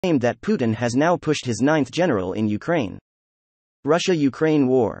claimed that Putin has now pushed his ninth general in Ukraine. Russia-Ukraine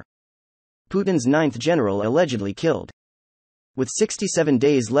war. Putin's ninth general allegedly killed. With 67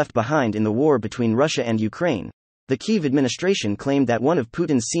 days left behind in the war between Russia and Ukraine, the Kyiv administration claimed that one of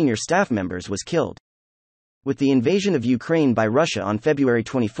Putin's senior staff members was killed. With the invasion of Ukraine by Russia on February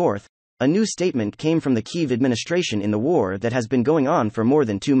 24, a new statement came from the Kyiv administration in the war that has been going on for more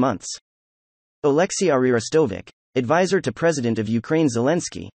than 2 months. Oleksiy Arerestovic, advisor to President of Ukraine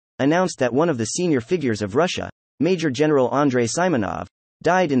Zelenskiy, announced that one of the senior figures of Russia, Major General Andrei Simonov,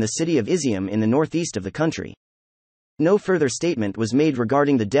 died in the city of Izyum in the northeast of the country. No further statement was made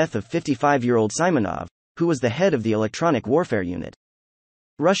regarding the death of 55-year-old Simonov, who was the head of the electronic warfare unit.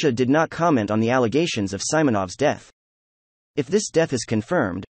 Russia did not comment on the allegations of Simonov's death. If this death is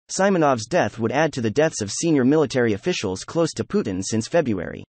confirmed, Simonov's death would add to the deaths of senior military officials close to Putin since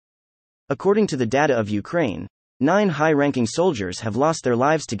February. According to the data of Ukraine, 9 high-ranking soldiers have lost their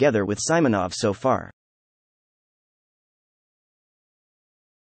lives together with Simonov so far.